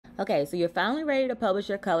Okay, so you're finally ready to publish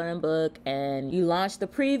your coloring book, and you launch the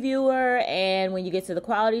previewer, and when you get to the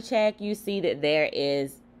quality check, you see that there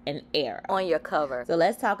is an error on your cover. So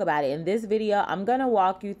let's talk about it. In this video, I'm gonna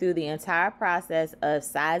walk you through the entire process of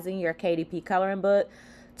sizing your KDP coloring book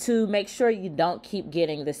to make sure you don't keep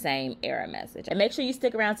getting the same error message. And make sure you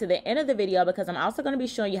stick around to the end of the video because I'm also gonna be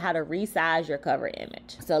showing you how to resize your cover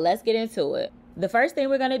image. So let's get into it. The first thing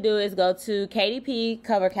we're gonna do is go to KDP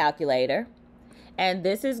cover calculator. And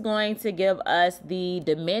this is going to give us the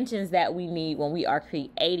dimensions that we need when we are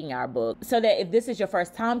creating our book, so that if this is your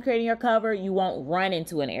first time creating your cover, you won't run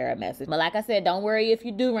into an error message. But like I said, don't worry if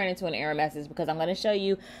you do run into an error message, because I'm going to show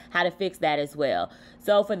you how to fix that as well.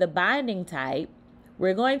 So for the binding type,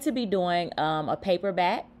 we're going to be doing a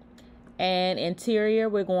paperback, and interior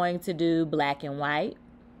we're going to do black and white.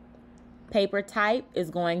 Paper type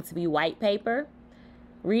is going to be white paper.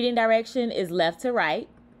 Reading direction is left to right.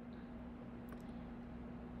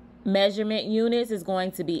 Measurement units is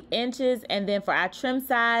going to be inches. And then for our trim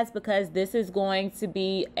size, because this is going to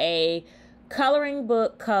be a coloring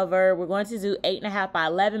book cover, we're going to do 8.5 by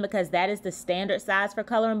 11 because that is the standard size for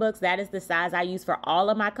coloring books. That is the size I use for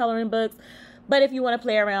all of my coloring books. But if you want to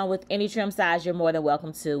play around with any trim size, you're more than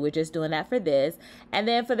welcome to. We're just doing that for this. And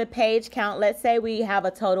then for the page count, let's say we have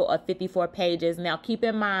a total of 54 pages. Now keep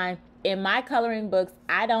in mind, in my coloring books,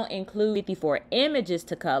 I don't include 54 images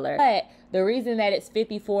to color, but the reason that it's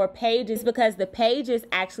 54 pages is because the pages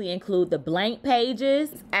actually include the blank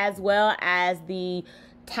pages as well as the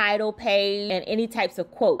title page and any types of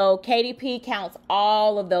quotes. So KDP counts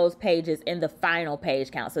all of those pages in the final page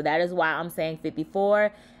count. So that is why I'm saying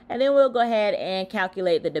 54. And then we'll go ahead and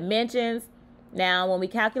calculate the dimensions. Now, when we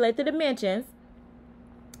calculate the dimensions,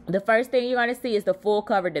 the first thing you're going to see is the full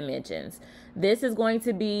cover dimensions. This is going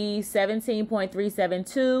to be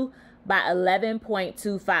 17.372 by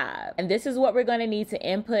 11.25. And this is what we're going to need to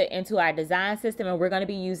input into our design system, and we're going to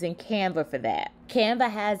be using Canva for that. Canva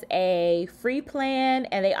has a free plan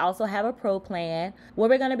and they also have a pro plan. What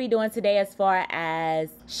we're going to be doing today as far as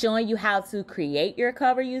showing you how to create your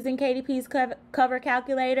cover using KDP's cover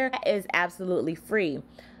calculator is absolutely free.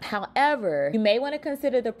 However, you may want to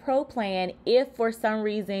consider the pro plan if for some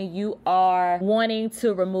reason you are wanting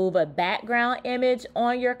to remove a background image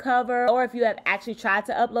on your cover, or if you have actually tried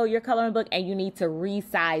to upload your coloring book and you need to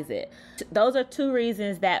resize it. Those are two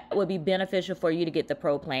reasons that would be beneficial for you to get the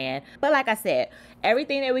pro plan. But like I said,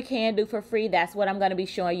 everything that we can do for free, that's what I'm going to be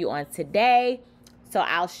showing you on today. So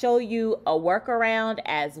I'll show you a workaround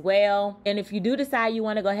as well. And if you do decide you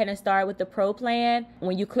want to go ahead and start with the pro plan,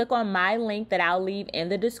 when you click on my link that I'll leave in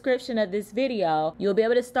the description of this video, you'll be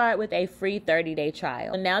able to start with a free 30-day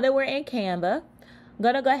trial. So now that we're in Canva, I'm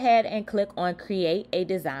going to go ahead and click on create a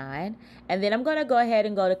design. And then I'm going to go ahead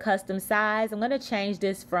and go to custom size. I'm going to change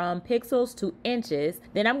this from pixels to inches.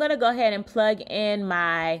 Then I'm going to go ahead and plug in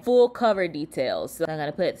my full cover details. So I'm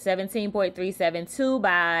going to put 17.372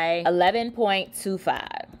 by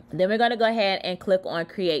 11.25. Then we're going to go ahead and click on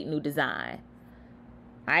create new design.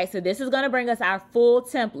 All right, so this is going to bring us our full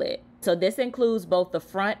template. So this includes both the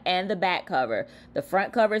front and the back cover. The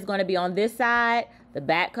front cover is going to be on this side. The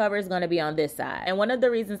back cover is going to be on this side. And one of the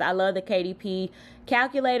reasons I love the KDP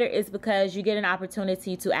calculator is because you get an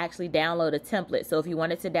opportunity to actually download a template. So if you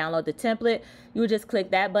wanted to download the template, you would just click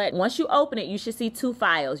that button. Once you open it, you should see two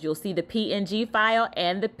files. You'll see the PNG file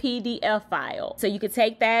and the PDF file. So you can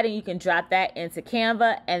take that and you can drop that into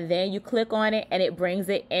Canva, and then you click on it and it brings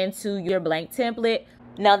it into your blank template.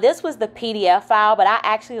 Now this was the PDF file, but I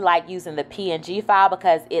actually like using the PNG file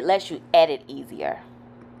because it lets you edit easier.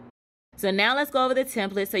 So now let's go over the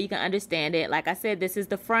template so you can understand it. Like I said, this is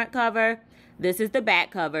the front cover. This is the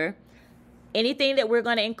back cover. Anything that we're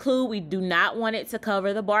going to include, we do not want it to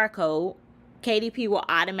cover the barcode. KDP will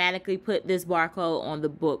automatically put this barcode on the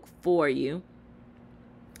book for you.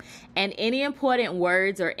 And any important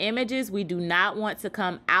words or images, we do not want to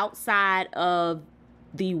come outside of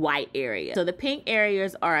the white area. So the pink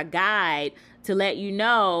areas are a guide to let you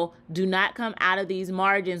know, do not come out of these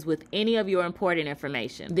margins with any of your important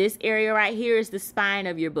information. This area right here is the spine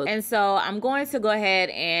of your book. And so I'm going to go ahead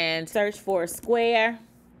and search for a square,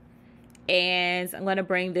 and I'm going to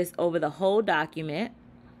bring this over the whole document.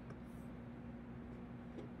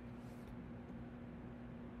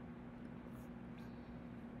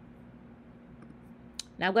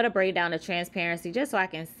 Now I'm going to bring down the transparency just so I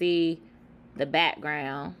can see the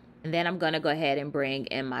background. And then I'm going to go ahead and bring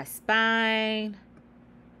in my spine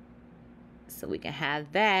so we can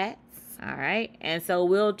have that. All right. And so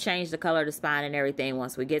we'll change the color of the spine and everything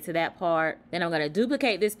once we get to that part. Then I'm going to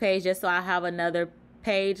duplicate this page just so I have another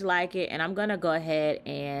page like it. And I'm going to go ahead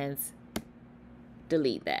and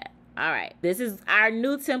delete that. All right, this is our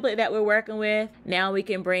new template that we're working with. Now we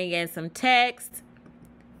can bring in some text,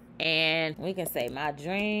 and we can say my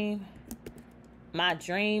dream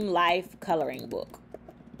life coloring book.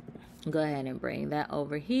 Go ahead and bring that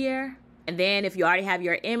over here. And then if you already have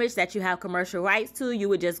your image that you have commercial rights to, you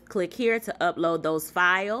would just click here to upload those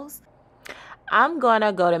files. I'm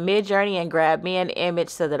gonna go to Midjourney and grab me an image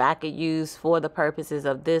so that I could use for the purposes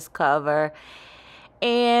of this cover.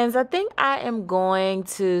 And I think I am going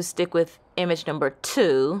to stick with image number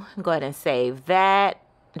 2. Go ahead and save that,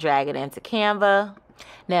 drag it into Canva.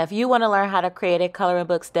 Now, if you want to learn how to create a coloring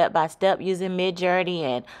book step by step using Midjourney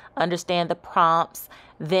and understand the prompts,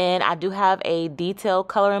 then I do have a detailed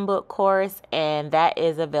coloring book course, and that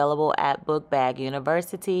is available at Book Bag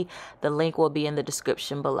University. The link will be in the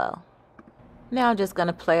description below. Now I'm just going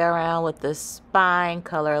to play around with the spine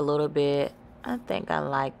color a little bit. I think I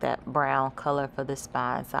like that brown color for the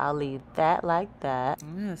spine, so I'll leave that like that.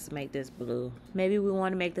 Let's make this blue. Maybe we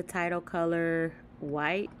want to make the title color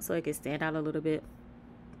white so it can stand out a little bit.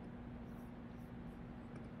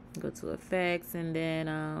 Go to effects and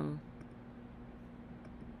then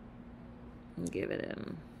give it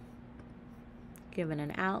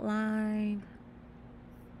an outline.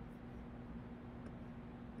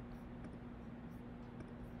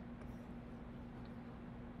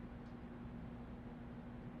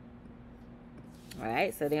 All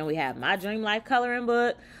right, so then we have my dream life coloring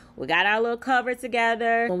book. We got our little cover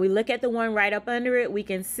together. When we look at the one right up under it, we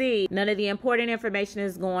can see none of the important information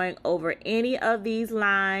is going over any of these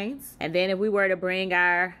lines. And then if we were to bring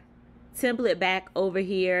our template back over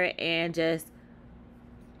here and just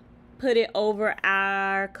put it over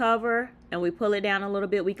our cover and we pull it down a little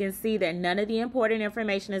bit, we can see that none of the important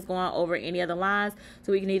information is going over any of the lines.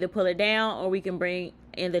 So we can either pull it down or we can bring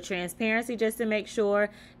in the transparency just to make sure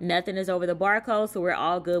nothing is over the barcode, so we're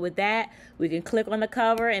all good with that. We can click on the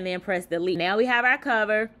cover and then press delete. Now we have our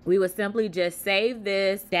cover. We would simply just save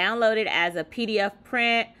this, download it as a PDF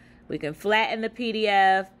print. We can flatten the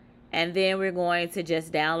PDF, and then we're going to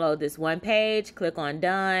just download this one page, click on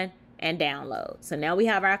done, and download. So now we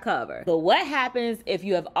have our cover. But what happens if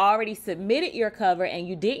you have already submitted your cover and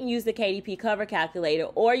you didn't use the KDP cover calculator,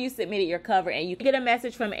 or you submitted your cover and you get a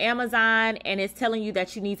message from Amazon and it's telling you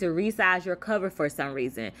that you need to resize your cover for some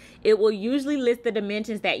reason? It will usually list the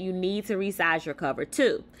dimensions that you need to resize your cover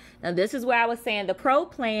to. Now this is where I was saying the pro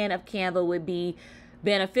plan of Canva would be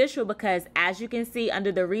beneficial, because as you can see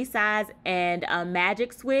under the resize and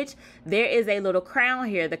magic switch, there is a little crown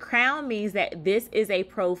here. The crown means that this is a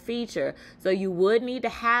pro feature, so you would need to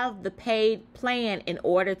have the paid plan in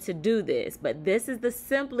order to do this, but this is the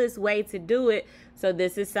simplest way to do it, so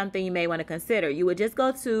this is something you may want to consider. You would just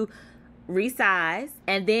go to resize,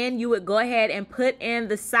 and then you would go ahead and put in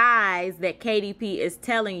the size that KDP is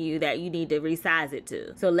telling you that you need to resize it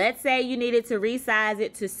to. So let's say you needed to resize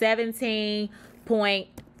it to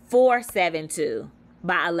 17.472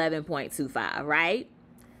 by 11.25, right?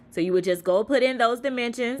 So you would just go put in those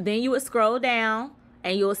dimensions, then you would scroll down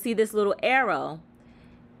and you'll see this little arrow,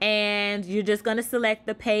 and you're just going to select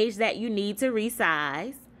the page that you need to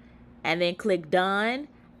resize and then click done,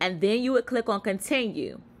 and then you would click on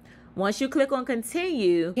continue. Once you click on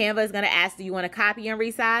continue, Canva is going to ask, do you want to copy and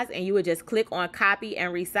resize? And you would just click on copy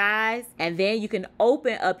and resize, and then you can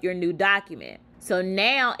open up your new document. So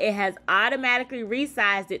now it has automatically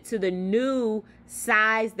resized it to the new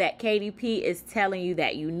size that KDP is telling you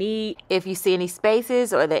that you need. If you see any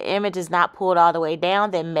spaces or the image is not pulled all the way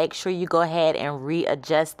down, then make sure you go ahead and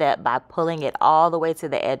readjust that by pulling it all the way to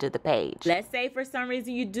the edge of the page. Let's say for some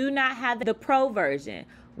reason you do not have the pro version.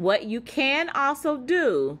 What you can also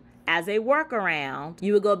do as a workaround,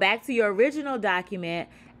 you would go back to your original document,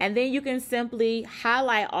 and then you can simply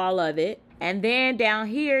highlight all of it, and then down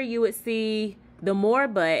here you would see the more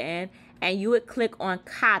button, and you would click on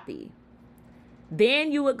copy.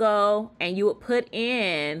 Then you would go and you would put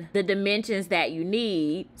in the dimensions that you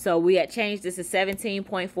need. So we had changed this to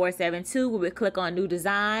 17.472. We would click on new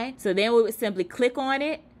design. So then we would simply click on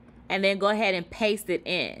it and then go ahead and paste it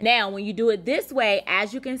in. Now, when you do it this way,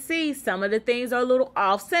 as you can see, some of the things are a little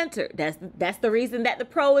off-center. That's the reason that the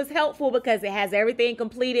Pro is helpful, because it has everything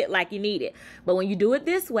completed like you need it. But when you do it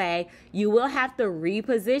this way, you will have to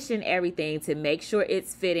reposition everything to make sure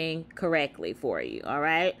it's fitting correctly for you, all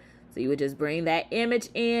right? So you would just bring that image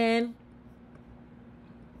in,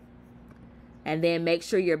 and then make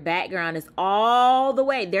sure your background is all the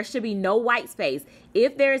way. There should be no white space.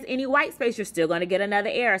 If there's any white space, you're still going to get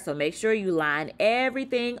another error. So make sure you line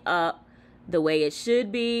everything up the way it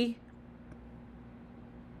should be.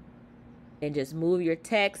 And just move your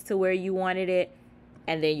text to where you wanted it.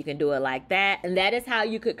 and then you can do it like that. And that is how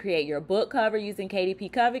you could create your book cover using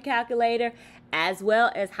KDP cover calculator, as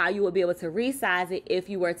well as how you will be able to resize it if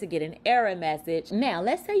you were to get an error message. Now,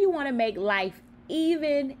 let's say you want to make life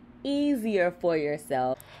even easier for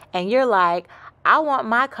yourself, and you're like, I want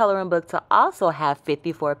my coloring book to also have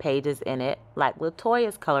 54 pages in it, like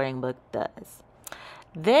Latoya's coloring book does.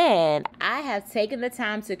 Then I have taken the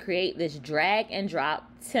time to create this drag and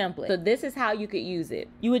drop template. So this is how you could use it.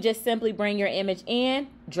 You would just simply bring your image in,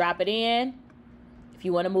 drop it in. If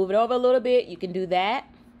you want to move it over a little bit, you can do that.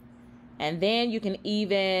 And then you can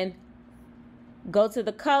even go to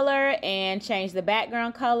the color and change the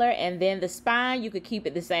background color, and then the spine, you could keep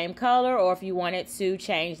it the same color, or if you wanted to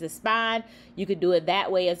change the spine, you could do it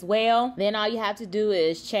that way as well. Then all you have to do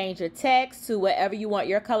is change your text to whatever you want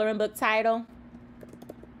your coloring book title.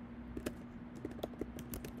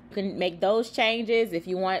 You can make those changes. If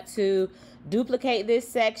you want to duplicate this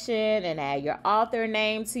section and add your author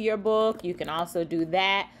name to your book, you can also do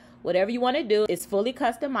that. Whatever you want to do is fully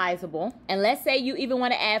customizable. And let's say you even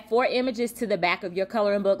want to add 4 images to the back of your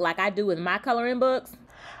coloring book like I do with my coloring books.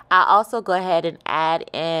 I'll also go ahead and add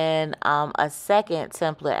in a second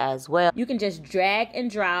template as well. You can just drag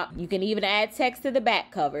and drop. You can even add text to the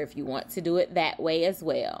back cover if you want to do it that way as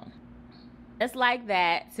well. Just like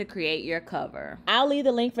that to create your cover. I'll leave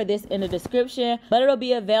the link for this in the description, but it'll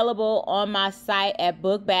be available on my site at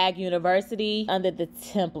Book Bag University under the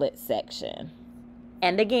template section.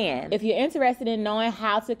 And again, if you're interested in knowing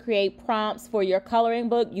how to create prompts for your coloring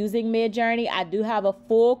book using Midjourney, I do have a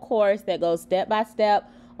full course that goes step by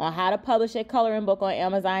step on how to publish a coloring book on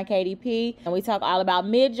Amazon KDP. And we talk all about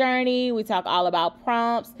Midjourney, we talk all about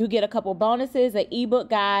prompts. You get a couple bonuses, an ebook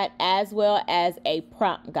guide, as well as a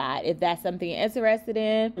prompt guide, if that's something you're interested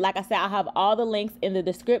in. Like I said, I'll have all the links in the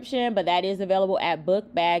description, but that is available at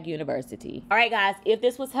Book Bag University. All right, guys, if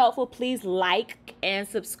this was helpful, please like and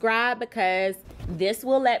subscribe, because this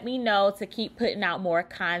will let me know to keep putting out more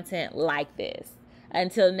content like this.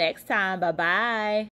 Until next time, bye-bye.